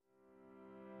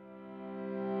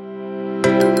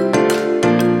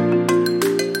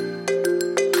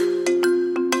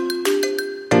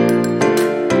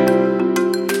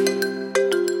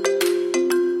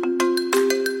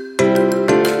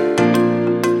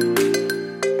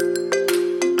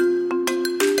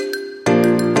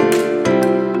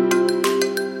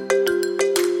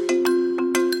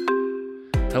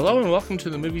welcome to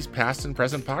the Movies Past and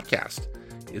Present podcast.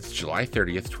 It's July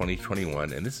 30th,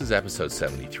 2021, and this is episode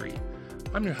 73.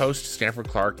 I'm your host, Stanford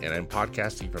Clark, and I'm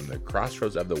podcasting from the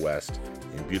crossroads of the West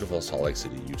in beautiful Salt Lake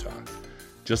City, Utah.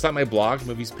 Just like my blog,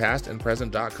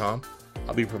 moviespastandpresent.com,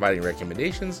 I'll be providing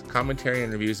recommendations, commentary,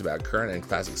 and reviews about current and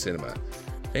classic cinema.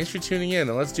 Thanks for tuning in,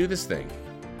 and let's do this thing.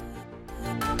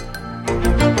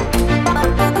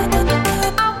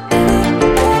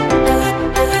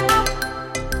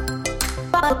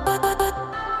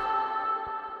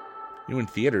 New in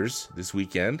theaters this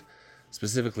weekend,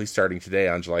 specifically starting today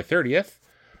on July 30th,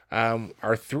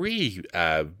 are three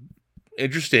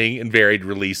interesting and varied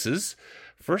releases.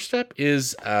 First up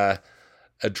is a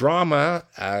drama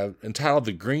entitled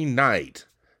The Green Knight.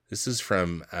 This is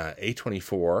from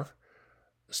A24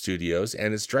 Studios,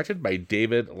 and it's directed by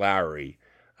David Lowery.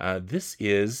 This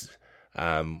is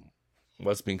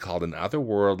what's being called an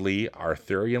otherworldly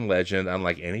Arthurian legend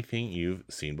unlike anything you've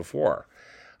seen before.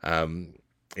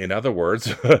 In other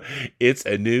words, it's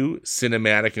a new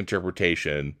cinematic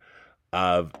interpretation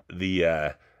of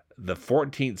the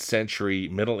 14th century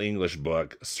Middle English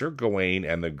book, Sir Gawain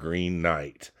and the Green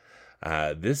Knight.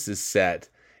 This is set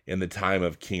in the time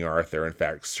of King Arthur. In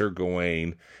fact, Sir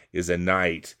Gawain is a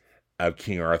knight of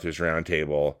King Arthur's Round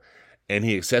Table, and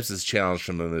he accepts his challenge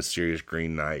from the mysterious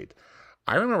Green Knight.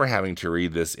 I remember having to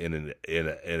read this in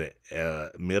a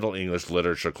Middle English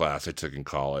literature class I took in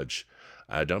college.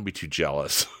 Don't be too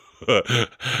jealous.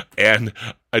 And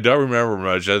I don't remember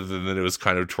much other than that it was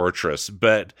kind of torturous.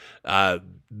 But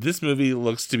this movie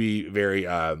looks to be very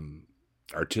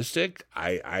artistic.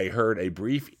 I heard a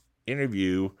brief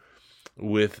interview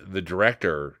with the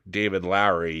director, David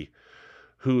Lowery,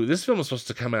 who this film was supposed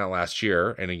to come out last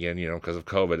year. And again, because of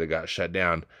COVID, it got shut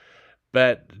down.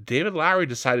 But David Lowery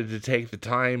decided to take the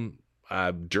time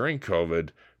during COVID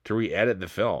to re-edit the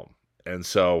film. And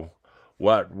so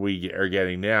what we are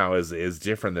getting now is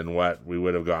different than what we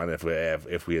would have gotten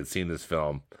if we had seen this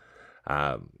film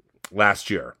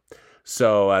last year.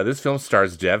 So this film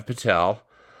stars Dev Patel,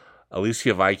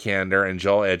 Alicia Vikander, and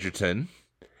Joel Edgerton,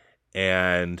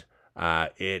 and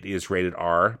it is rated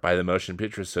R by the Motion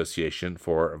Picture Association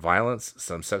for violence,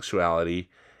 some sexuality,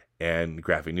 and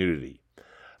graphic nudity.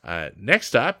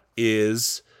 Next up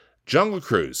is Jungle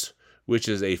Cruise, which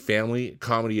is a family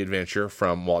comedy adventure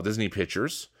from Walt Disney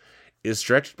Pictures. It's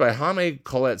directed by Jaime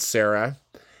Colette Serra,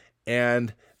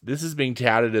 and this is being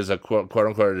touted as a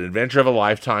quote-unquote an adventure of a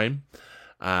lifetime.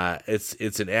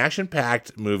 It's an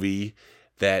action-packed movie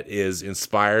that is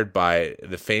inspired by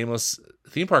the famous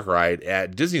theme park ride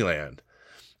at Disneyland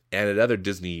and at other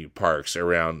Disney parks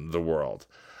around the world.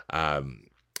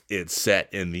 It's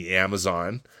set in the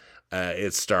Amazon.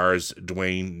 It stars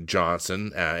Dwayne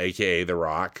Johnson, a.k.a. The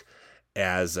Rock,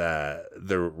 as the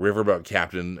riverboat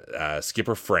captain,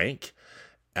 Skipper Frank.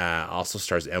 Also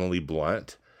stars Emily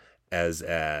Blunt as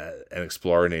an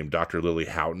explorer named Dr. Lily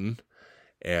Houghton.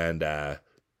 And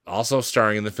also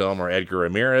starring in the film are Edgar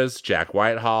Ramirez, Jack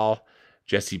Whitehall,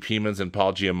 Jesse Plemons, and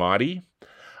Paul Giamatti.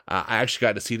 I actually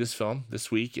got to see this film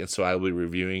this week, and so I will be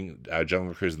reviewing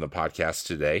Jungle Cruise in the podcast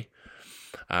today.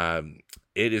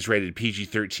 It is rated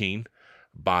PG-13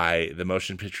 by the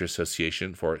Motion Picture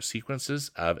Association for sequences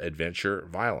of adventure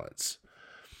violence.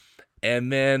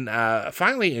 And then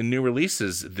finally, in new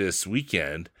releases this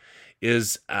weekend,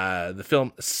 is the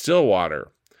film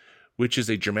Stillwater, which is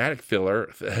a dramatic thriller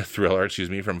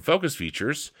from Focus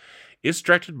Features. It's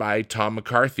directed by Tom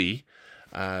McCarthy.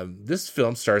 This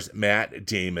film stars Matt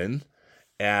Damon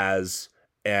as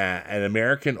an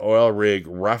American oil rig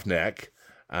roughneck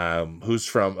who's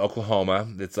from Oklahoma.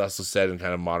 It's also set in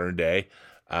kind of modern day.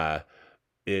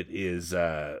 It is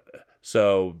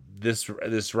so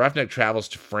this roughneck travels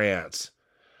to France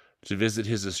to visit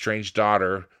his estranged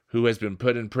daughter, who has been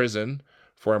put in prison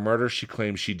for a murder she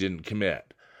claims she didn't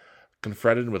commit.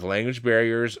 Confronted with language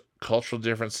barriers, cultural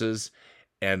differences,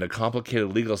 and a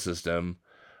complicated legal system,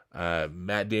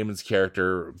 Matt Damon's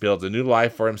character builds a new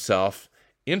life for himself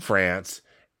in France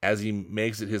as he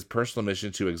makes it his personal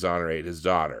mission to exonerate his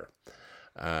daughter.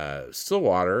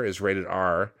 Stillwater is rated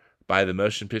R by the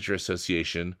Motion Picture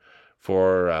Association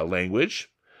for language.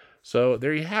 So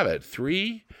there you have it.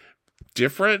 Three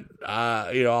different,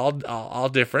 all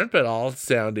different, but all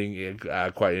sounding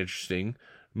quite interesting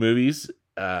movies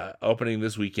opening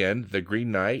this weekend: The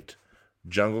Green Knight,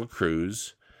 Jungle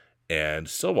Cruise, and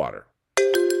Stillwater.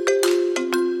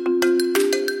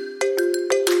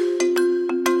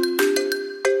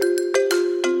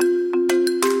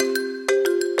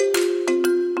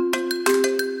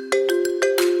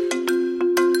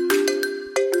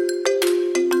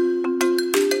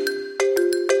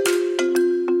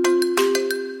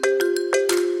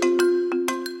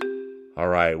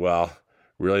 well,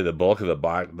 really the bulk of the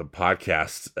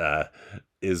podcast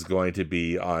is going to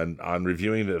be on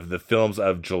reviewing the films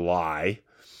of July.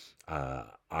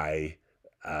 I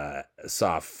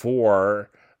saw 4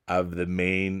 of the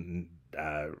main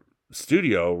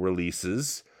studio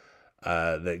releases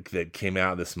that came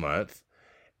out this month,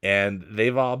 and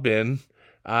they've all been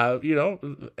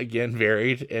again,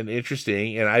 varied and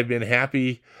interesting. And I've been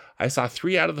happy. I saw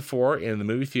 3 out of the 4 in the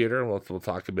movie theater. We'll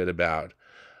talk a bit about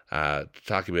that.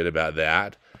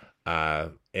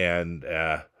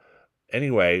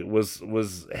 Anyway,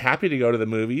 was happy to go to the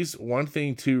movies. One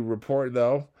thing to report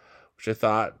though, which I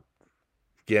thought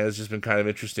again has just been kind of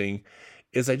interesting,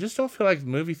 is I just don't feel like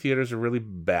movie theaters are really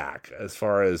back as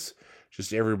far as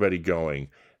just everybody going.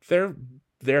 There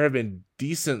have been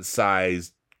decent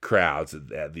sized crowds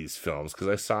at these films, because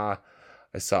I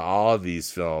saw all of these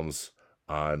films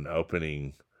on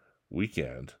opening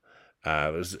weekend.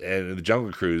 And the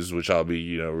Jungle Cruise, which I'll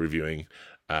be reviewing,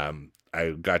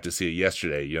 I got to see it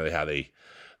yesterday. How the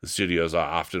studios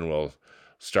often will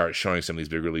start showing some of these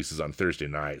big releases on Thursday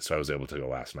night, so I was able to go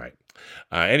last night.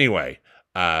 Anyway,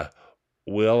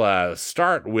 we'll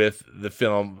start with the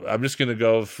film. I'm just going to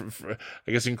go,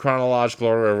 I guess, in chronological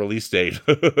order of release date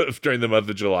during the month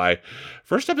of July.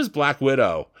 First up is Black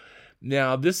Widow.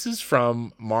 Now, this is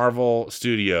from Marvel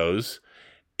Studios,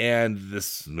 and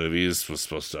this movie was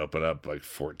supposed to open up like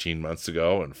 14 months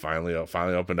ago, and finally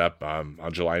opened up on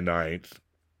July 9th.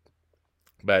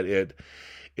 But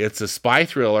it's a spy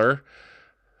thriller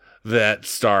that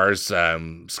stars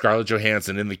Scarlett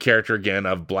Johansson in the character again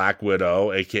of Black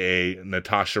Widow, aka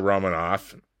Natasha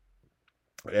Romanoff,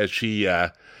 as she I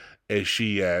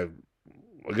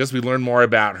guess we learn more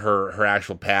about her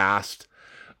actual past.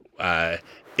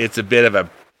 It's a bit of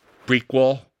a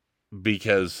prequel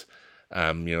because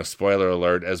spoiler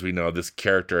alert, as we know, this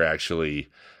character actually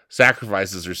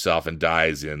sacrifices herself and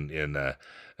dies in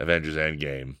Avengers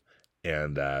Endgame.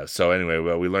 And so anyway,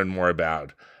 we learn more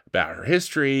about her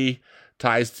history,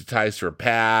 ties to her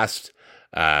past.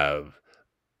 It's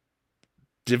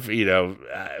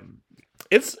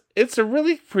a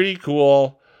really pretty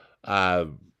cool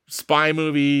spy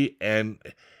movie, and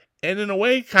in a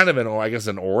way, kind of an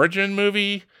origin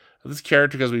movie of this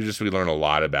character, because we learn a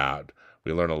lot about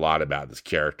this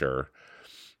character.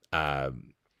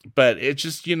 But it's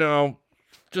just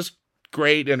just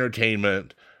great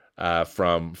entertainment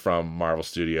from Marvel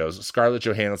Studios. Scarlett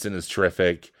Johansson is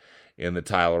terrific in the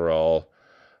title role.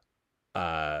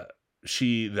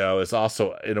 She, though, is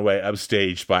also in a way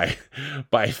upstaged by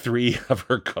 3 of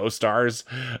her co-stars.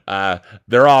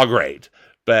 They're all great,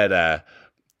 but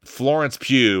Florence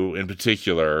Pugh in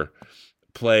particular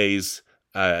plays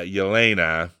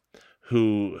Yelena,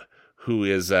 who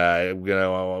is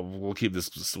we'll keep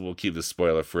this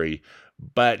spoiler free,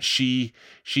 but she's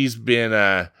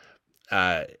been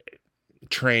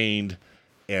trained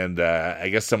and I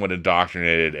guess somewhat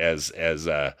indoctrinated as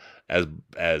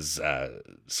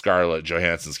Scarlett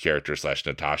Johansson's character /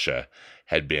 Natasha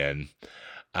had been.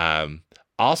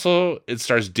 Also, it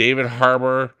stars David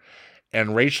Harbour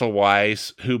and Rachel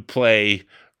Weisz, who play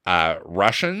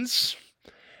Russians,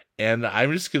 and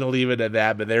I'm just going to leave it at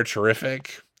that. But they're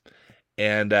terrific,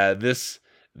 and this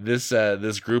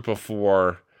group of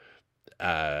 4.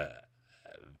 I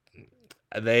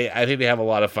think they have a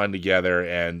lot of fun together,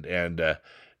 and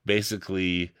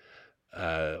basically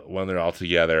when they're all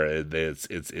together, it's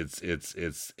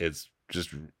just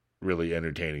really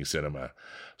entertaining cinema.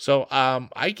 So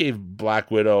I gave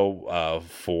Black Widow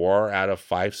 4 out of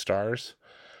 5 stars.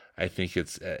 I think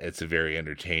it's a very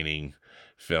entertaining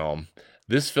film.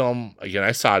 This film, again,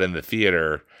 I saw it in the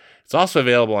theater. It's also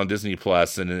available on Disney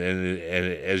Plus, and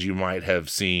as you might have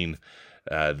seen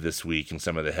this week in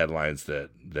some of the headlines,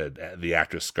 that the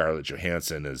actress Scarlett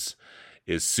Johansson is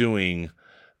suing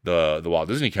the Walt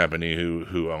Disney Company,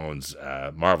 who owns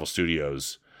Marvel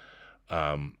Studios,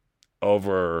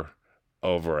 over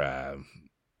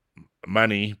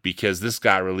money, because this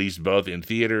got released both in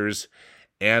theaters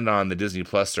and on the Disney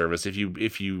Plus service. If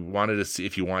you want to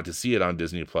see it on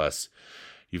Disney Plus,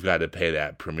 you've got to pay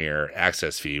that premiere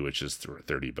access fee, which is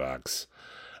 $30.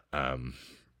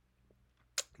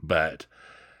 But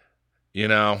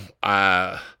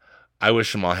I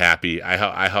wish them all happy.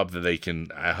 I hope that they can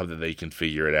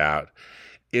figure it out.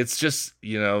 It's just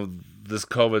this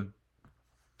COVID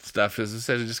stuff, as I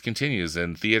said, it just continues,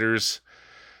 and theaters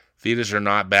are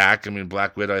not back. I mean,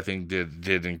 Black Widow, I think,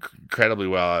 did incredibly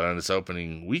well on its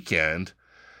opening weekend.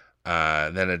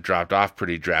 Then it dropped off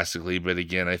pretty drastically. But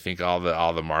again, I think all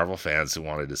the Marvel fans who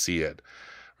wanted to see it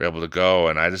were able to go,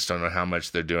 and I just don't know how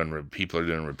much they're doing. People are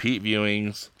doing repeat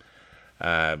viewings.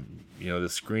 The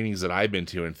screenings that I've been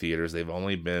to in theaters, they've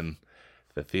only been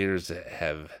the theaters that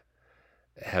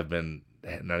have been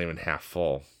not even half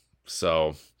full.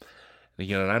 So,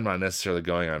 and I'm not necessarily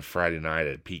going on Friday night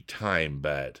at peak time,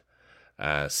 but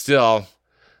still,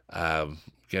 again,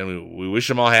 we wish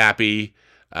them all happy.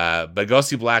 But go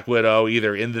see Black Widow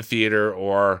either in the theater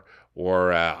or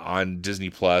on Disney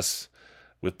Plus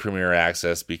with Premiere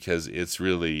Access, because it's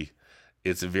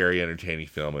a very entertaining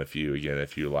film if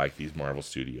you like these Marvel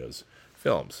Studios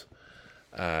films.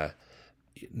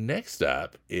 Next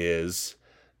up is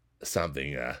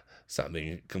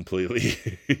something completely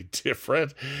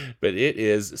different, but it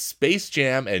is Space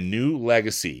Jam: A New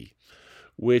Legacy,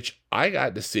 which I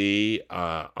got to see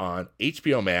on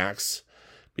HBO Max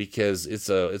because it's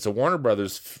a Warner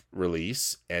Brothers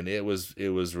release, and it was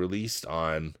released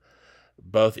on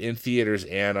both in theaters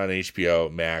and on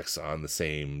HBO Max on the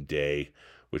same day,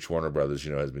 which Warner Brothers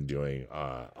has been doing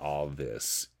all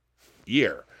this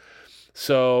year.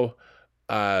 So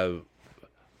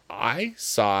I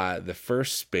saw the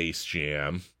first Space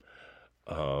Jam,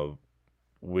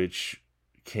 which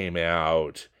came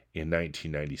out in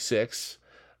 1996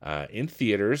 in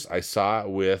theaters. I saw it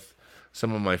with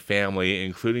some of my family,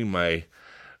 including my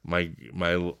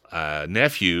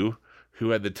nephew,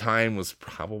 who at the time was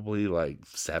probably like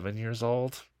 7 years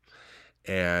old,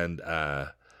 and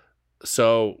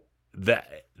so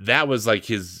that was like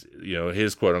his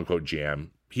quote unquote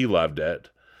jam. He loved it.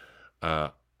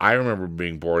 I remember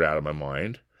being bored out of my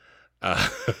mind. I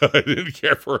didn't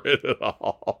care for it at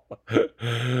all.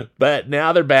 But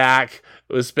now they're back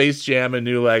with Space Jam: A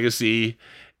New Legacy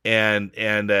and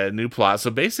a new plot. So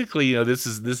basically, this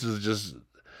is just,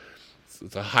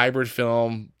 it's a hybrid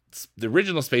film. The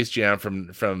original Space Jam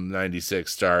from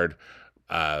 '96 starred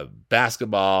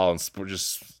basketball and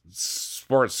sports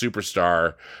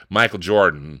superstar Michael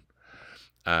Jordan.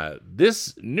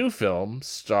 This new film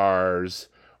stars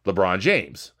LeBron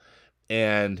James,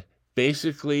 and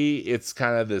basically it's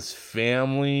kind of this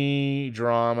family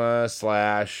drama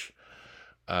slash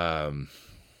oh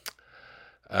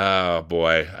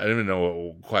boy, I don't even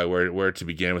know quite where to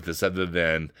begin with this, other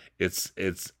than it's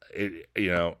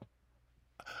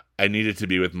I needed to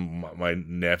be with my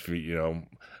nephew,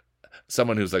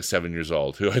 someone who's like 7 years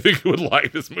old, who I think would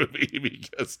like this movie,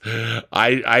 because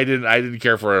I didn't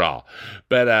care for it at all.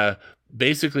 But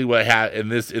basically, what in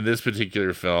this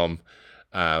particular film,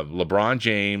 LeBron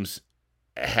James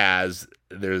has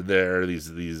there are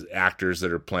these actors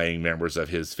that are playing members of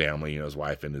his family, his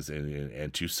wife and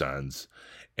and two sons,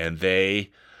 and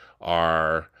they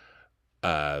are.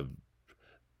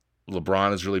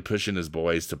 LeBron is really pushing his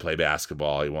boys to play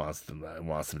basketball. He wants them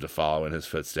to follow in his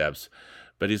footsteps,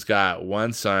 but he's got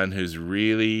one son who's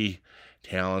really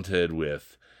talented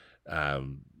with.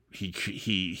 He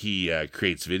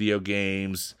creates video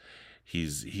games.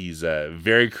 He's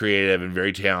very creative and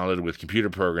very talented with computer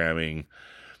programming,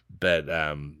 but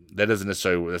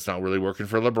that's not really working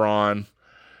for LeBron.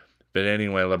 But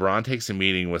anyway, LeBron takes a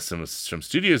meeting with some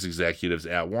studios executives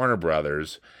at Warner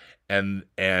Brothers, and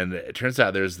it turns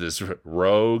out there's this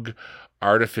rogue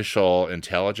artificial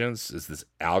intelligence, is this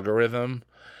algorithm,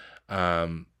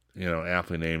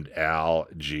 aptly named Al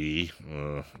G,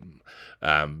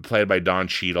 played by Don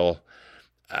Cheadle,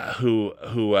 who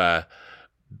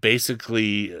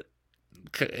basically,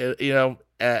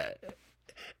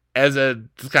 as a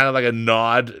kind of like a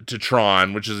nod to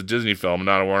Tron, which is a Disney film,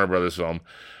 not a Warner Brothers film,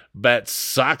 but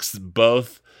sucks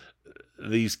both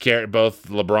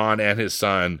LeBron and his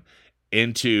son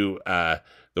into the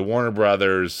Warner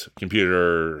Brothers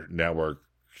computer network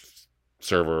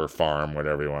server farm,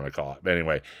 whatever you want to call it. But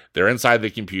anyway, they're inside the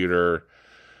computer,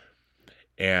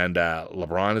 and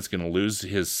LeBron is going to lose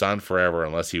his son forever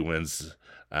unless he wins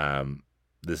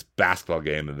this basketball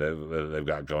game that they've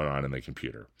got going on in the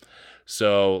computer.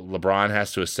 So LeBron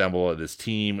has to assemble this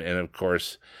team, and of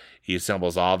course, he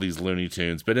assembles all these Looney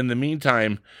Tunes. But in the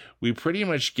meantime, we pretty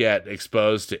much get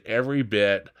exposed to every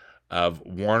bit of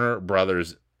Warner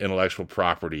Brothers intellectual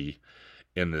property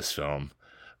in this film.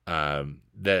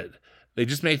 That they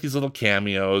just make these little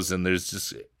cameos, and there's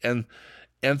just and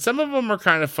some of them are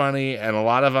kind of funny, and a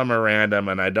lot of them are random,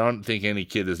 and I don't think any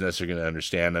kid is necessarily going to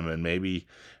understand them, and maybe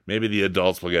the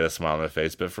adults will get a smile on their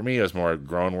face. But for me, it was more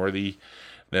groan-worthy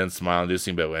than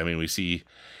smile-inducing. But I mean, we see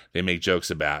they make jokes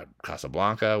about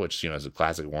Casablanca, which is a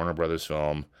classic Warner Brothers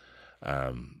film,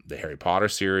 the Harry Potter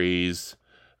series.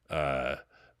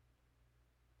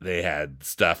 They had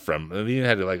stuff from. They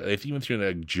even threw in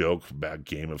a joke about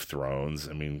Game of Thrones.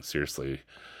 I mean, seriously,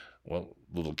 what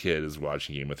little kid is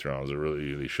watching Game of Thrones?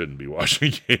 They shouldn't be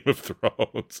watching Game of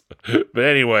Thrones. But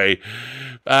anyway,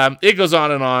 it goes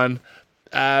on and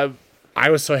on. I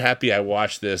was so happy I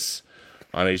watched this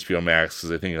on HBO Max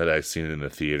because I think that I'd seen it in the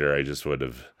theater, I just would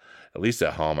have, at least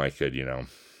at home, I could,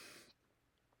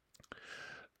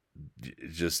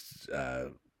 just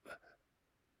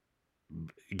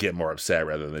get more upset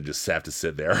rather than just have to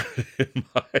sit there in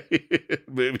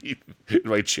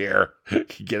my chair,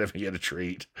 get a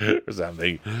treat or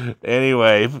something.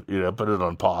 Anyway, put it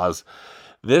on pause.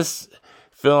 This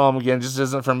film again just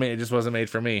isn't for me. It just wasn't made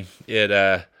for me.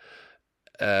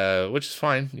 Which is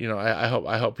fine.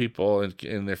 I hope people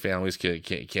and their families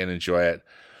can enjoy it.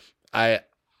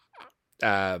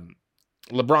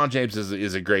 LeBron James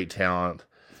is a great talent,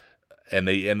 and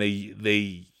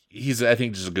he's, I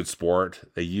think, just a good sport.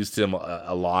 They used him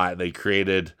a lot. They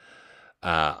created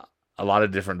a lot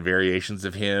of different variations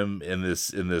of him in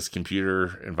this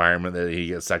computer environment that he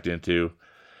gets sucked into.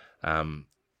 The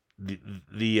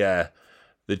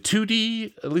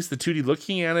 2D, at least the 2D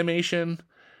looking animation,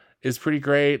 is pretty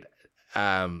great.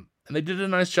 And they did a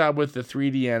nice job with the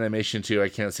 3D animation too. I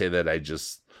can't say that I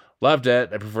just loved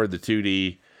it. I preferred the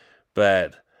 2D,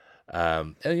 but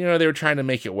and they were trying to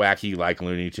make it wacky like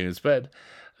Looney Tunes, but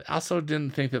I also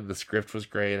didn't think that the script was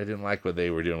great. I didn't like what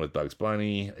they were doing with Bugs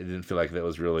Bunny. I didn't feel like that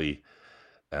was really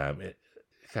kind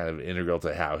of integral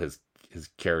to how his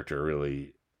character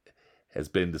really has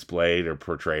been displayed or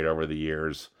portrayed over the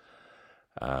years.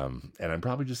 And I'm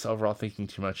probably just overall thinking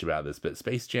too much about this, but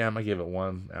Space Jam, I give it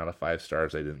 1 out of 5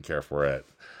 stars. I didn't care for it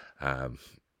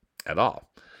at all.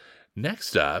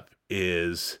 Next up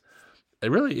is a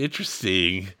really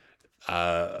interesting,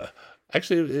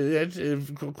 actually, it's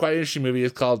quite an interesting movie.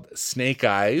 It's called Snake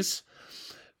Eyes.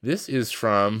 This is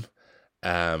from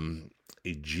a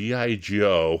G.I.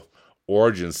 Joe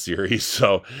origin series.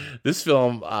 So this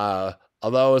film,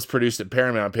 although it was produced at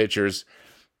Paramount Pictures,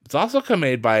 it's also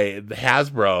made by the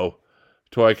Hasbro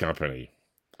toy company.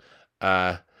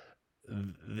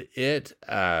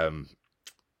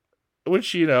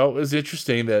 Which is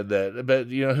interesting but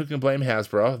who can blame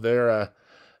Hasbro?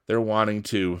 They're wanting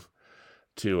to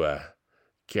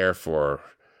care for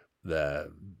their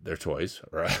toys,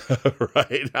 right?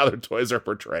 Right? How their toys are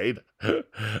portrayed.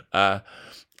 I'm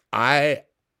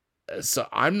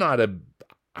not a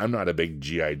big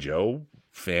G.I. Joe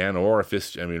fan or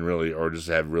or just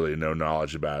have really no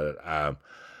knowledge about it. I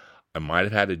might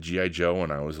have had a G.I. Joe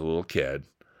when I was a little kid.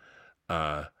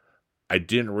 I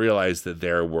didn't realize that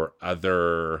there were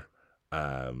other,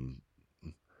 that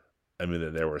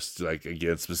there were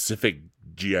specific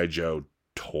G.I. Joe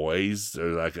toys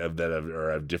or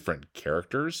of different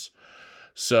characters.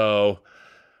 So,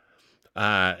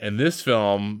 in this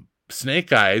film,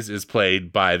 Snake Eyes is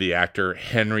played by the actor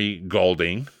Henry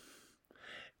Golding.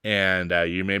 And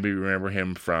you maybe remember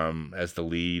him as the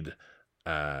lead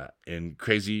in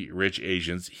Crazy Rich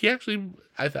Asians. He actually,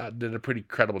 I thought, did a pretty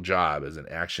credible job as an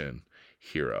action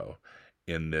hero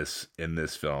in this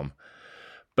film.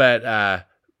 But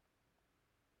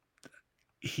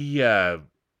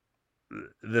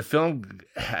the film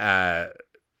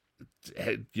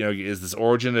is this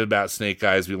origin about Snake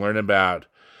Eyes. We learn about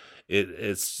it.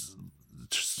 There's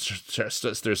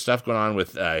stuff going on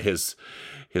with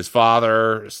his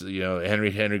father,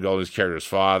 Henry Golding's character's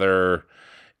father,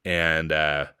 and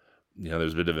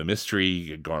there's a bit of a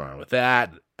mystery going on with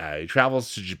that. He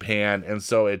travels to Japan, and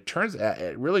so it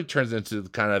really turns into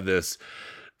kind of this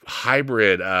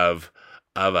hybrid of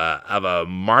a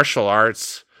martial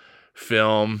arts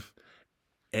film,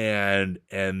 and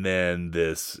then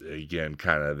this again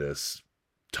kind of this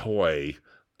toy.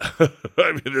 Not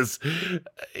that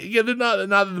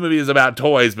the movie is about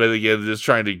toys, but again, just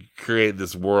trying to create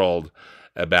this world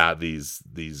about these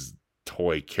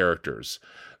toy characters.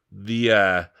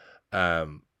 The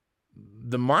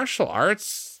martial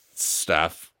arts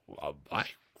stuff I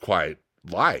quite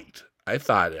liked. I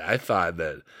thought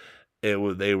that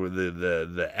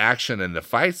the action and the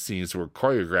fight scenes were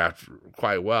choreographed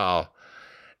quite well,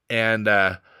 and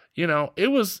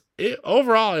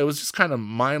overall it was just kind of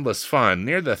mindless fun.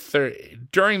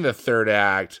 During the third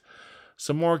act,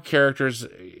 some more characters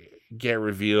get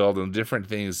revealed and different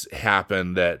things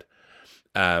happen that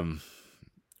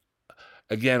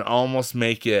again almost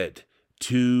make it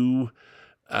too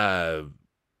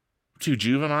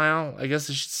juvenile, I guess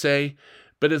I should say.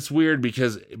 But it's weird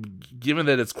because given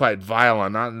that it's quite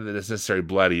violent, not that it's necessarily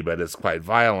bloody, but it's quite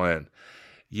violent,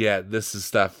 yet this is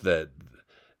stuff that's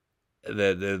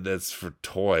for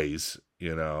toys,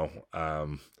 or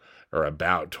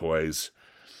about toys.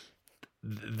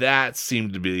 That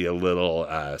seemed to be a little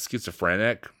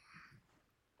schizophrenic,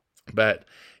 but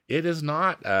it is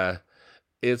not.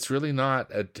 It's really not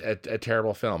a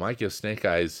terrible film. I give Snake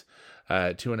Eyes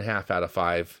 2.5 out of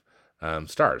 5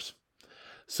 stars.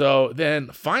 So then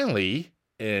finally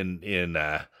in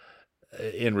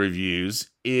reviews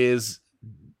is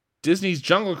Disney's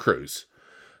Jungle Cruise.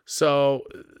 So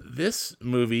this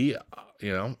movie,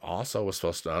 also was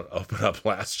supposed to open up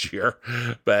last year,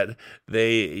 but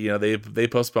they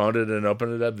postponed it and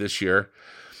opened it up this year.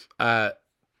 I've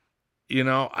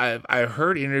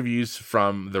heard interviews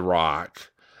from The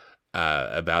Rock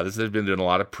about this. They've been doing a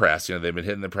lot of press. They've been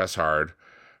hitting the press hard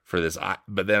for this.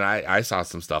 But then I saw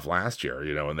some stuff last year,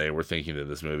 when they were thinking that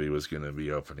this movie was going to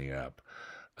be opening up.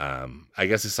 I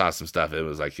guess I saw some stuff. It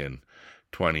was like in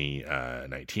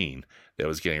 2019 that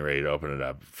was getting ready to open it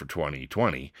up for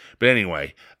 2020. But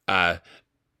anyway, The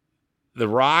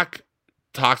Rock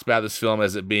talks about this film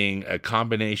as it being a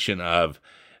combination of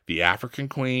The African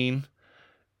Queen,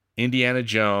 Indiana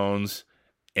Jones,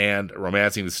 and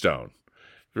Romancing the Stone.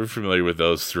 If you're familiar with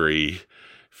those three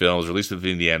films, or at least with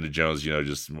Indiana Jones,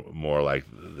 just more like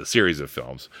the series of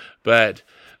films. But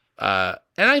and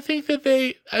I think that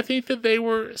they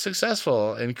were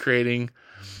successful in creating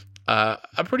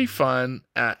a pretty fun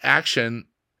action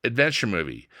adventure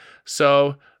movie.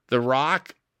 So The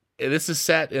Rock, this is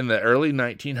set in the early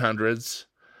 1900s.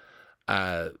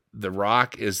 The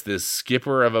Rock is this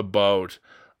skipper of a boat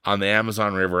on the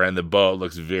Amazon River, and the boat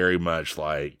looks very much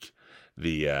like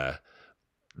the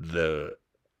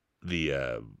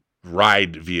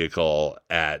ride vehicle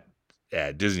at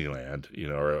Disneyland,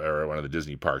 or one of the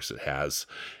Disney parks that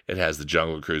has the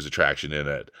Jungle Cruise attraction in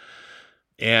it.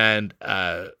 And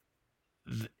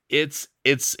it's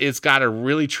got a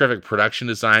really terrific production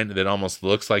design that almost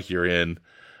looks like you're in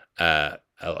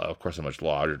of course a much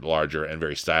larger and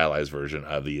very stylized version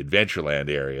of the Adventureland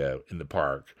area in the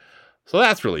park. So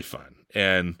that's really fun.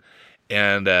 And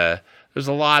there's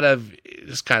a lot of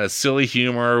just kind of silly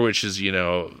humor, which is,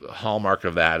 hallmark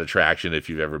of that attraction. If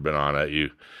you've ever been on it,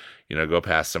 you go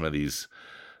past some of these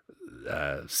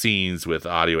scenes with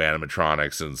audio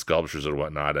animatronics and sculptures and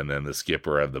whatnot, and then the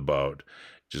skipper of the boat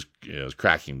just is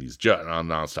cracking these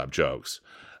nonstop jokes.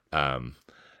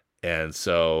 And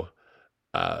so,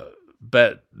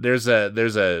 but there's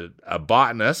a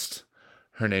botanist.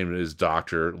 Her name is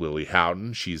Dr. Lily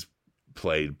Houghton. She's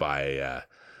played by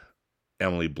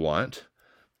Emily Blunt,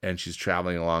 and she's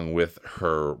traveling along with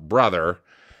her brother,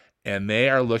 and they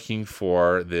are looking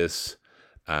for this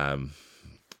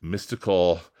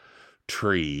mystical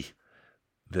tree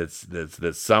that's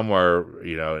somewhere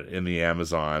in the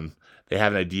Amazon. They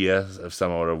have an idea of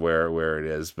somewhat of where it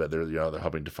is, but they're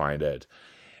hoping to find it,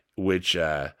 which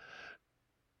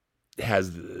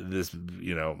has this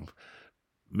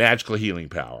magical healing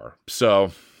power.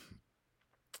 So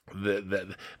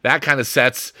that kind of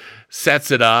sets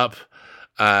it up.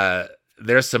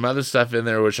 There's some other stuff in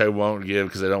there which I won't give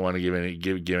because I don't want to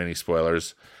give any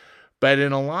spoilers. But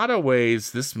in a lot of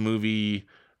ways, this movie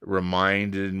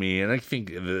reminded me, and I think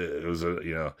it was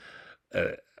a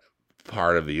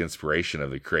part of the inspiration of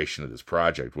the creation of this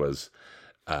project was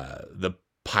the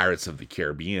Pirates of the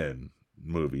Caribbean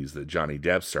movies that Johnny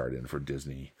Depp starred in for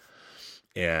Disney,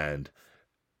 and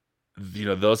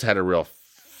those had a real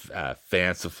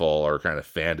fanciful or kind of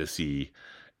fantasy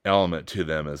element to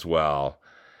them as well.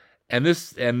 And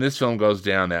this film goes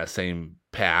down that same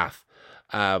path.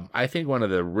 I think one of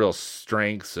the real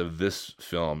strengths of this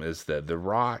film is that The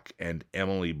Rock and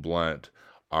Emily Blunt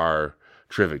are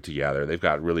terrific together. They've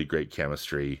got really great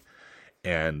chemistry,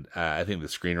 and I think the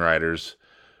screenwriters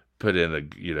put in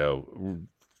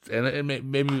and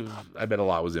maybe I bet a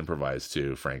lot was improvised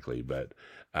too, frankly, but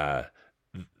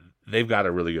they've got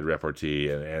a really good repartee,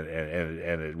 and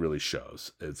it really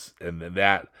shows.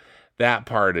 That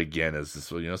part again is this,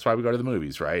 that's why we go to the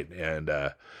movies, right? And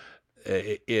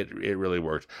it really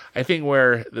worked. I think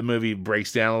where the movie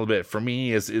breaks down a little bit for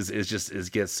me is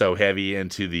gets so heavy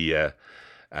into the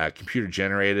computer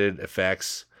generated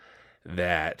effects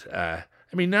that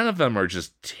none of them are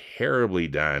just terribly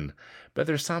done, but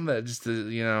there's some that just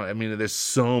there's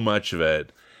so much of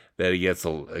it that it gets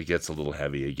a little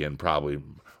heavy again, probably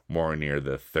more near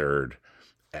the third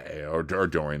or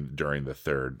during the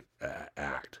third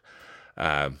act.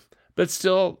 But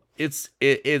still, it's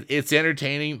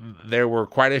entertaining. There were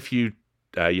quite a few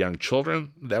young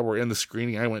children that were in the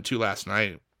screening I went to last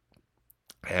night,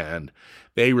 and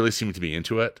they really seemed to be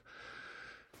into it.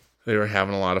 They were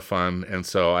having a lot of fun, and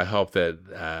so I hope that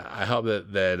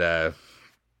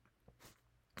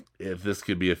if this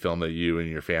could be a film that you and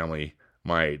your family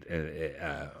might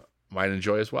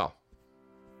enjoy as well.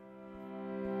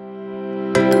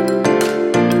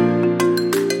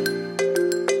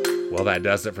 Well, that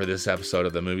does it for this episode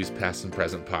of the Movies Past and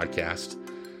Present podcast.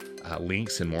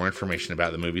 Links and more information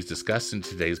about the movies discussed in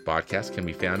today's podcast can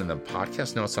be found in the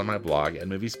podcast notes on my blog at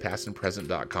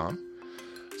moviespastandpresent.com.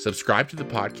 Subscribe to the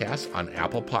podcast on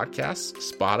Apple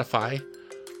Podcasts, Spotify,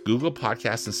 Google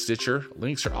Podcasts, and Stitcher.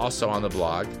 Links are also on the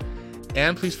blog.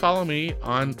 And please follow me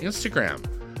on Instagram.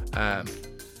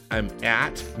 I'm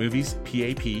at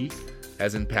moviespap,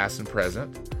 as in past and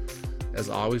present. As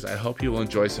always, I hope you will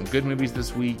enjoy some good movies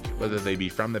this week, whether they be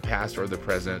from the past or the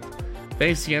present.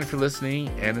 Thanks again for listening,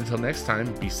 and until next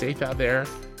time, be safe out there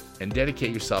and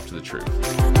dedicate yourself to the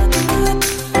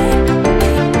truth.